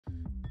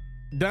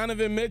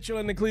Donovan Mitchell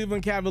and the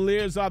Cleveland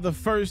Cavaliers are the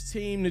first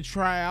team to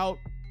try out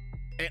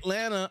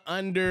Atlanta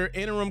under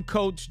interim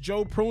coach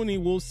Joe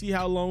Pruney. We'll see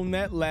how long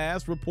that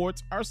lasts.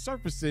 Reports are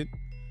surfacing.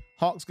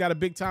 Hawks got a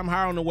big-time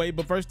hire on the way,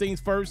 but first things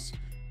first,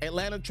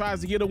 Atlanta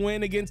tries to get a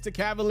win against the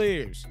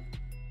Cavaliers.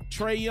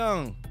 Trae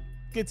Young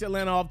gets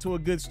Atlanta off to a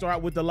good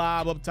start with the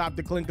lob up top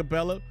to Clint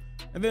Capella.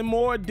 And then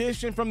more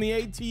addition from the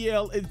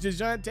ATL is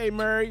DeJounte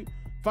Murray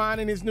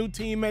finding his new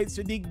teammate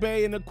Sadiq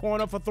Bey in the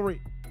corner for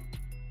three.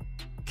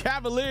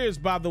 Cavaliers,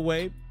 by the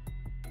way,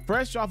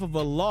 fresh off of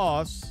a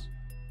loss,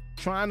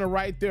 trying to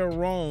right their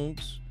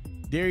wrongs.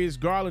 Darius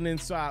Garland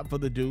inside for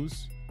the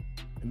deuce.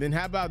 And then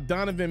how about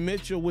Donovan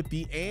Mitchell with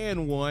the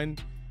and one?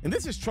 And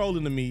this is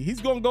trolling to me.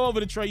 He's going to go over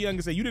to Trae Young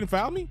and say, "You didn't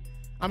foul me?"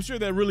 I'm sure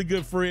they're really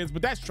good friends,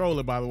 but that's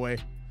trolling, by the way.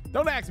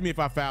 Don't ask me if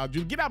I fouled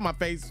you. Get out my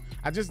face.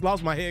 I just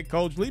lost my head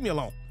coach. Leave me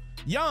alone.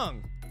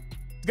 Young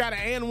got an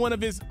and one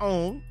of his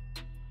own.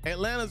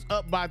 Atlanta's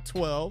up by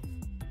 12.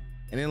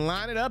 And then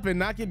line it up and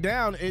knock it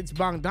down. It's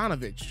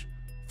Bogdanovich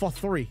for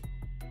three.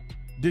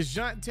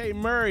 DeJounte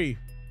Murray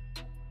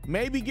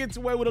maybe gets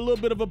away with a little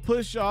bit of a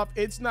push-off.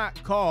 It's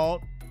not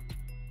called.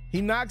 He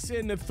knocks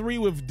in the three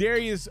with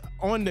Darius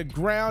on the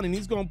ground, and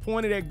he's going to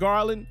point it at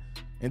Garland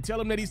and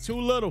tell him that he's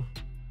too little.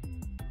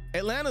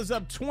 Atlanta's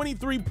up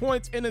 23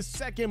 points in the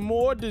second.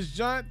 More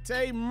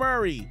DeJounte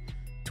Murray.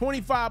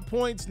 25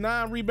 points,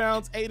 9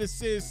 rebounds, 8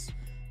 assists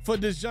for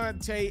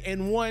DeJounte,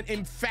 and one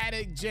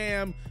emphatic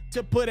jam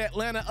to put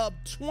Atlanta up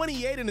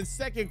 28 in the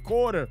second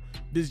quarter.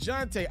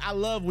 DeJounte, I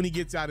love when he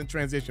gets out in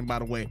transition, by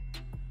the way.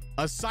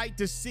 A sight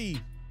to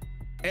see.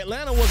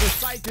 Atlanta was a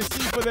sight to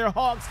see for their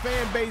Hawks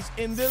fan base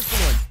in this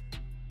one.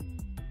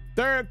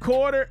 Third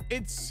quarter,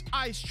 it's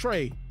Ice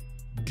Trae.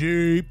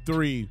 Deep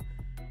three.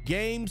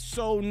 Game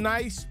so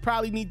nice,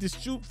 probably need to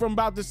shoot from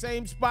about the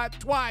same spot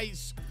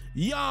twice.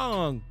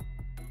 Young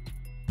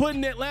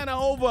putting Atlanta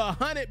over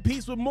 100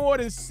 piece with more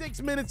than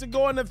 6 minutes to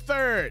go in the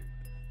third.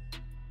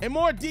 And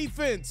more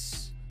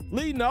defense,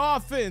 leading the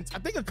offense. I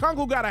think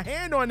Okongwu got a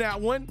hand on that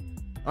one.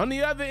 On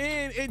the other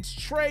end, it's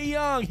Trae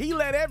Young. He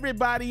led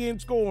everybody in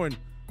scoring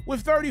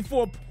with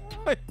 34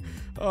 points.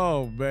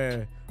 Oh,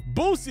 man.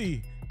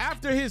 Boosie,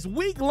 after his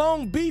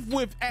week-long beef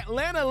with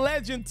Atlanta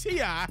legend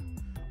T.I.,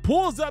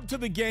 pulls up to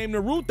the game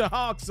to root the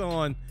Hawks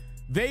on.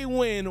 They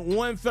win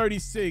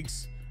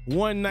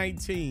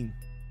 136-119.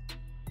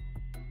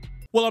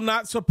 Well, I'm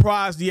not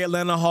surprised the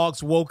Atlanta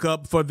Hawks woke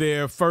up for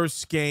their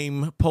first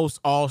game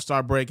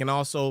post-All-Star break and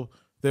also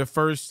their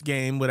first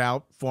game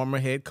without former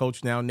head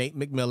coach now, Nate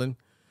McMillan,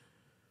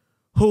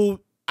 who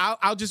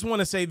I'll just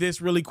want to say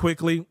this really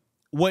quickly.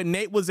 What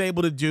Nate was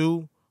able to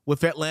do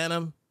with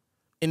Atlanta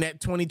in that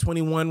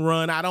 2021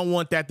 run, I don't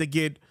want that to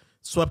get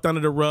swept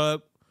under the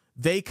rug.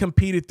 They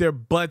competed their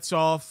butts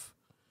off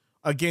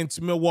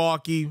against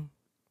Milwaukee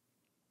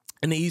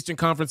in the Eastern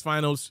Conference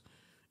Finals.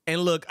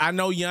 And look, I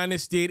know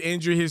Giannis did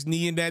injure his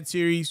knee in that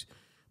series,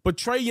 but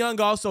Trae Young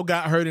also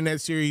got hurt in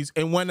that series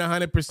and wasn't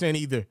 100%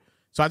 either.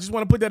 So I just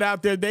want to put that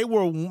out there. They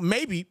were,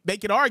 maybe they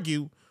could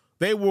argue,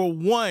 they were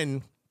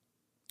one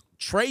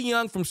Trae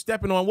Young from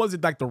stepping on, was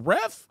it like the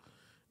ref?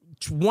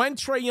 One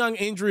Trae Young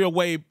injury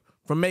away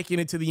from making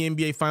it to the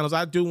NBA Finals.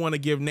 I do want to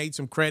give Nate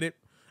some credit.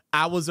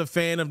 I was a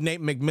fan of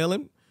Nate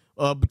McMillan.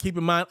 But keep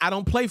in mind, I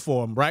don't play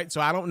for him, right?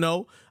 So I don't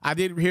know. I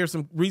did hear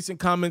some recent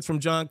comments from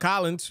John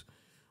Collins,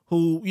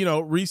 who,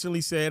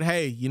 recently said,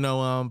 hey,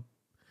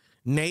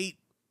 Nate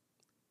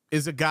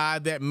is a guy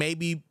that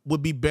maybe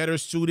would be better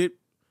suited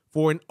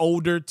for an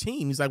older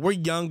team. He's like, we're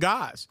young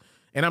guys.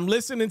 And I'm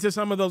listening to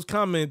some of those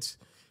comments,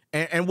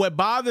 and what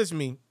bothers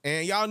me,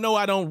 and y'all know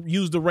I don't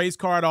use the race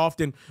card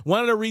often.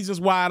 One of the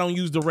reasons why I don't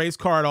use the race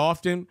card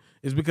often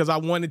is because I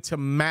want it to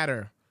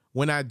matter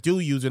when I do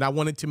use it. I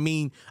want it to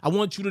mean, I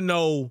want you to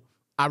know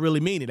I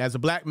really mean it. As a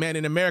black man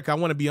in America, I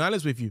want to be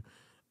honest with you.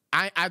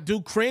 I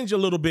do cringe a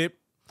little bit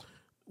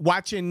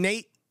watching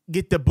Nate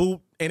get the boot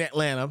in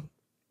Atlanta.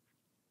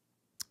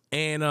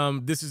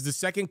 And this is the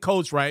second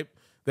coach, right,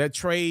 that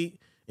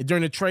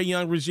during the Trae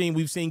Young regime,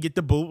 we've seen get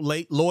the boot.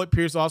 Lloyd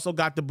Pierce also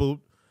got the boot.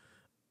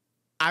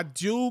 I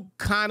do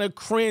kind of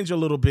cringe a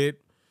little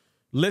bit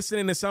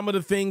listening to some of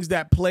the things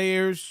that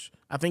players,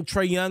 I think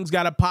Trae Young's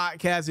got a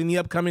podcast in the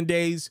upcoming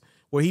days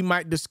where he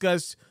might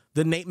discuss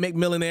the Nate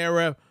McMillan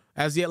era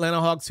as the Atlanta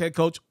Hawks head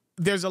coach.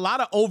 There's a lot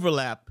of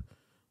overlap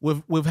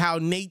with how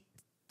Nate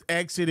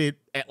exited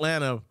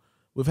Atlanta,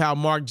 with how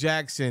Mark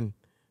Jackson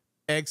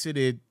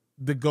exited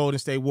the Golden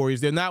State Warriors.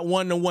 They're not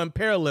one-to-one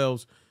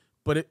parallels,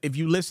 but if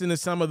you listen to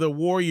some of the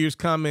Warriors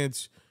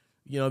comments,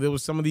 there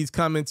was some of these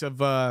comments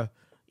of,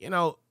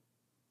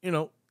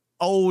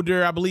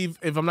 older. I believe,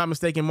 if I'm not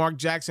mistaken, Mark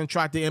Jackson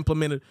tried to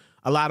implement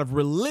a lot of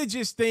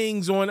religious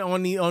things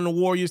on the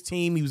Warriors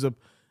team. He was a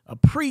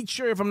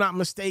preacher, if I'm not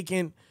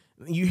mistaken.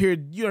 You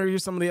hear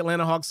some of the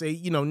Atlanta Hawks say,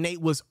 Nate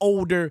was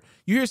older.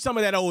 You hear some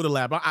of that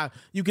overlap.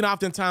 You can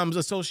oftentimes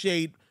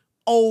associate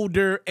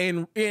older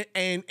and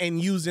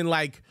using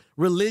like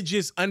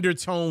religious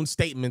undertone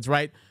statements,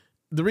 right?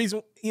 The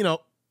reason,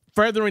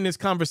 furthering this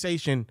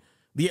conversation,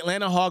 the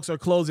Atlanta Hawks are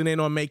closing in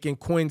on making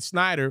Quin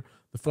Snyder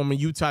the former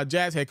Utah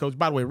Jazz head coach,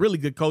 by the way, really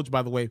good coach,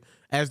 by the way,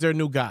 as their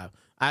new guy.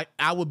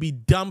 I would be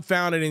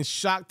dumbfounded and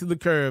shocked to the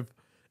curve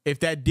if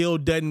that deal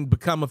doesn't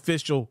become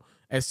official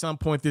at some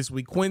point this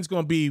week. Quin's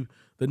going to be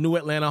the new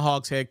Atlanta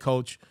Hawks head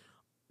coach.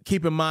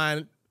 Keep in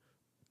mind,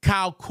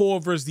 Kyle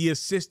Korver's the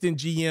assistant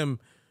GM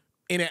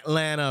in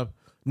Atlanta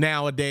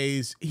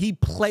nowadays. He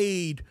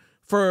played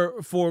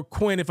for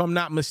Quin, if I'm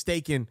not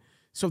mistaken.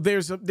 So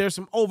there's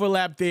some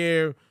overlap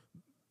there.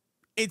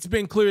 It's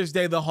been clear as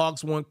day the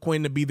Hawks want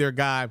Quin to be their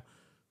guy.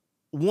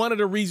 One of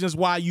the reasons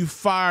why you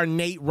fire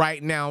Nate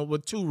right now, well,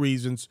 two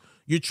reasons.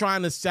 You're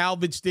trying to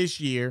salvage this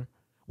year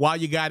while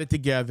you got it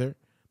together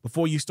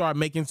before you start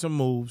making some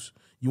moves.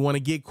 You want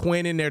to get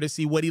Quin in there to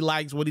see what he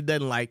likes, what he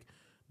doesn't like.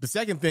 The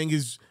second thing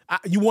is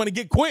you want to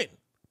get Quin,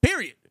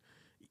 period.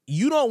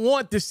 You don't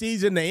want the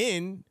season to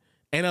end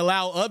and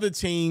allow other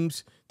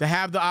teams to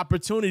have the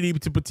opportunity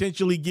to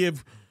potentially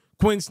give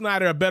Quin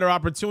Snyder a better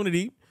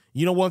opportunity.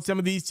 You don't want some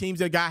of these teams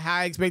that got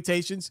high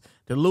expectations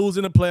to lose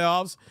in the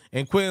playoffs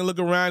and Quin look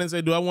around and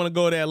say, do I want to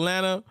go to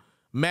Atlanta,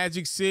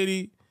 Magic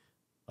City,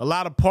 a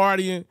lot of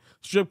partying,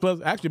 strip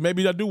clubs? Actually,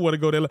 maybe I do want to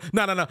go there.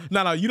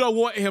 No. You don't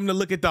want him to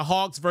look at the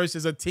Hawks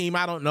versus a team.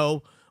 I don't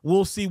know.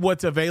 We'll see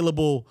what's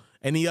available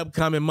in the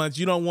upcoming months.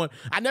 You don't want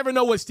 – I never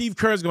know what Steve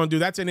Kerr's going to do.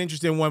 That's an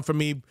interesting one for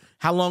me,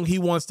 how long he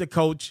wants to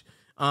coach.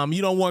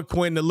 You don't want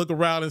Quin to look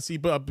around and see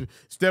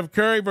Steph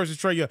Curry versus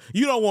Trae Young.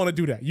 You don't want to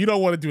do that. You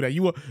don't want to do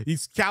that.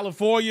 He's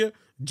California,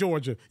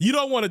 Georgia. You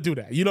don't want to do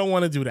that. You don't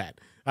want to do that.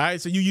 All right,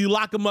 so you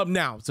lock him up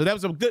now. So that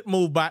was a good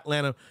move by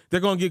Atlanta. They're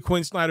going to get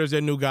Quin Snyder as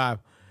their new guy.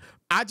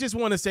 I just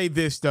want to say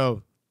this,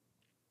 though.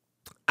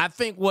 I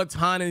think what's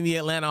haunting the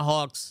Atlanta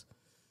Hawks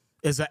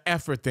is an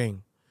effort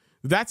thing.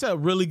 That's a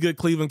really good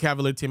Cleveland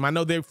Cavalier team. I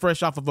know they're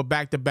fresh off of a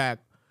back-to-back,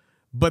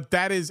 but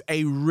that is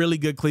a really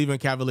good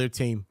Cleveland Cavalier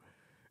team.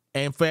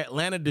 And for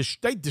Atlanta,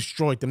 they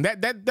destroyed them.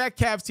 That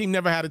Cavs team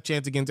never had a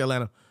chance against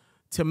Atlanta.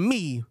 To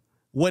me,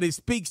 what it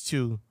speaks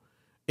to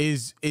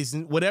is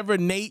whatever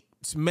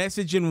Nate's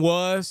messaging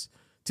was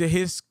to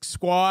his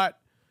squad,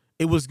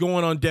 it was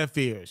going on deaf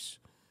ears.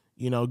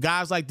 You know,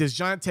 guys like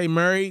DeJounte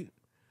Murray,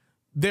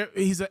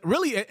 he's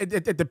really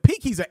at the peak,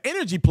 he's an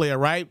energy player,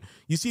 right?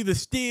 You see the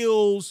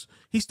steals.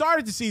 He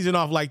started the season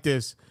off like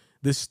this.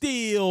 The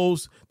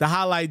steals, the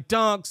highlight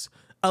dunks.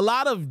 A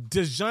lot of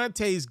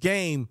DeJounte's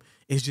game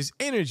is just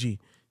energy.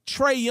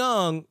 Trae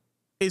Young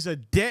is a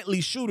deadly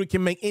shooter,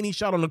 can make any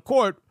shot on the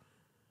court.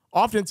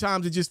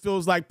 Oftentimes, it just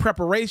feels like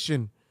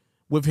preparation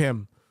with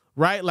him,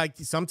 right? Like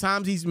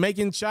sometimes he's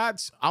making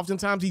shots.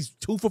 Oftentimes, he's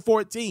 2 for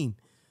 14.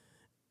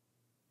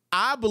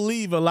 I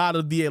believe a lot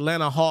of the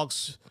Atlanta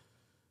Hawks,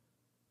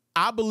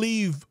 I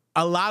believe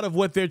a lot of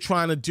what they're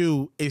trying to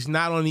do is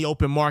not on the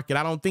open market.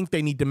 I don't think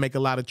they need to make a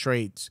lot of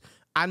trades.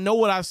 I know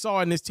what I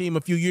saw in this team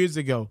a few years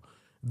ago.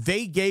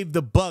 They gave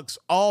the Bucks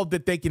all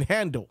that they can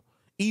handle,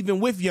 even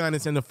with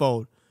Giannis in the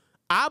fold.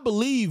 I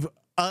believe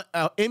an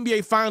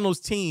NBA Finals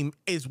team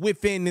is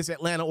within this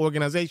Atlanta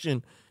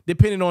organization,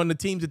 depending on the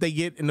teams that they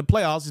get in the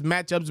playoffs. As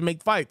matchups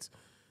make fights.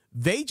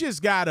 They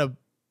just got to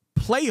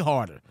play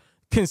harder.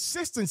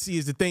 Consistency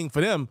is the thing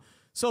for them.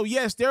 So,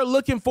 yes, they're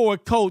looking for a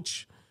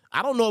coach.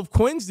 I don't know if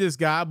Quin's this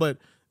guy, but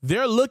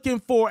they're looking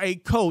for a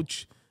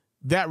coach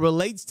that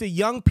relates to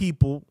young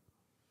people,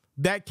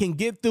 that can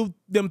get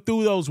them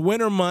through those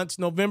winter months,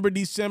 November,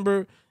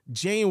 December,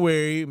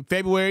 January,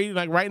 February,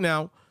 like right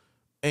now,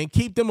 and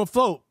keep them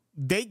afloat.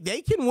 They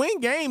can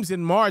win games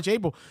in March,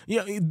 April. You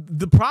know,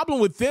 the problem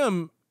with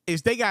them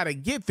is they got to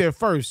get there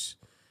first.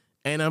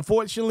 And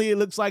unfortunately, it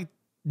looks like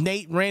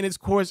Nate ran his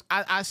course.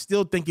 I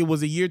still think it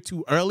was a year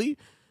too early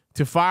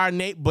to fire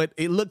Nate, but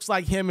it looks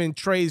like him and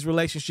Trae's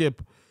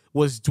relationship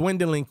was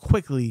dwindling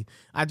quickly.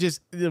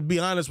 To be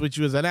honest with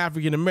you, as an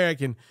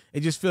African-American, it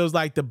just feels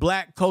like the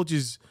black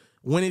coaches,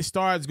 when it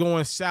starts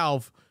going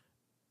south,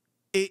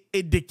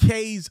 it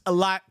decays a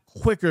lot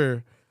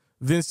quicker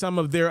than some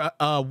of their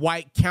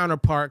white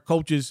counterpart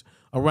coaches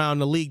around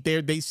the league.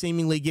 They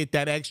seemingly get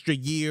that extra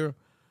year.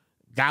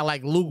 Guy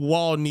like Luke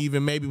Walton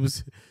even maybe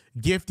was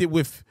gifted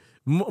with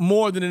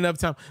more than enough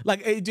time.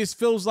 Like, it just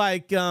feels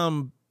like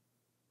the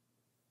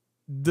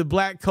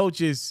black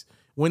coaches,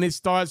 when it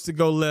starts to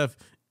go left,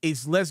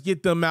 it's let's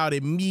get them out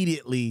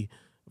immediately,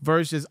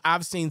 versus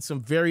I've seen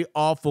some very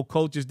awful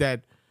coaches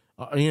that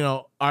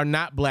are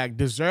not black,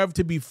 deserve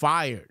to be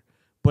fired,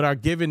 but are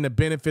given the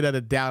benefit of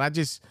the doubt.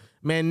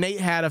 Nate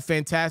had a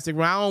fantastic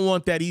run. I don't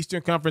want that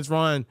Eastern Conference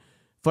run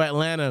for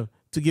Atlanta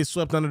to get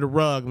swept under the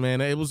rug,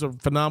 man. It was a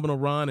phenomenal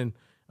run, and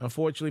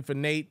unfortunately for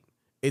Nate,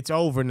 it's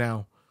over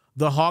now.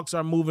 The Hawks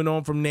are moving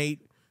on from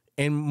Nate,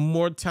 and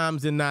more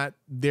times than not,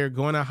 they're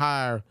going to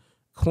hire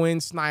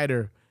Quin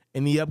Snyder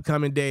in the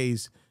upcoming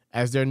days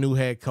as their new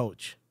head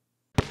coach.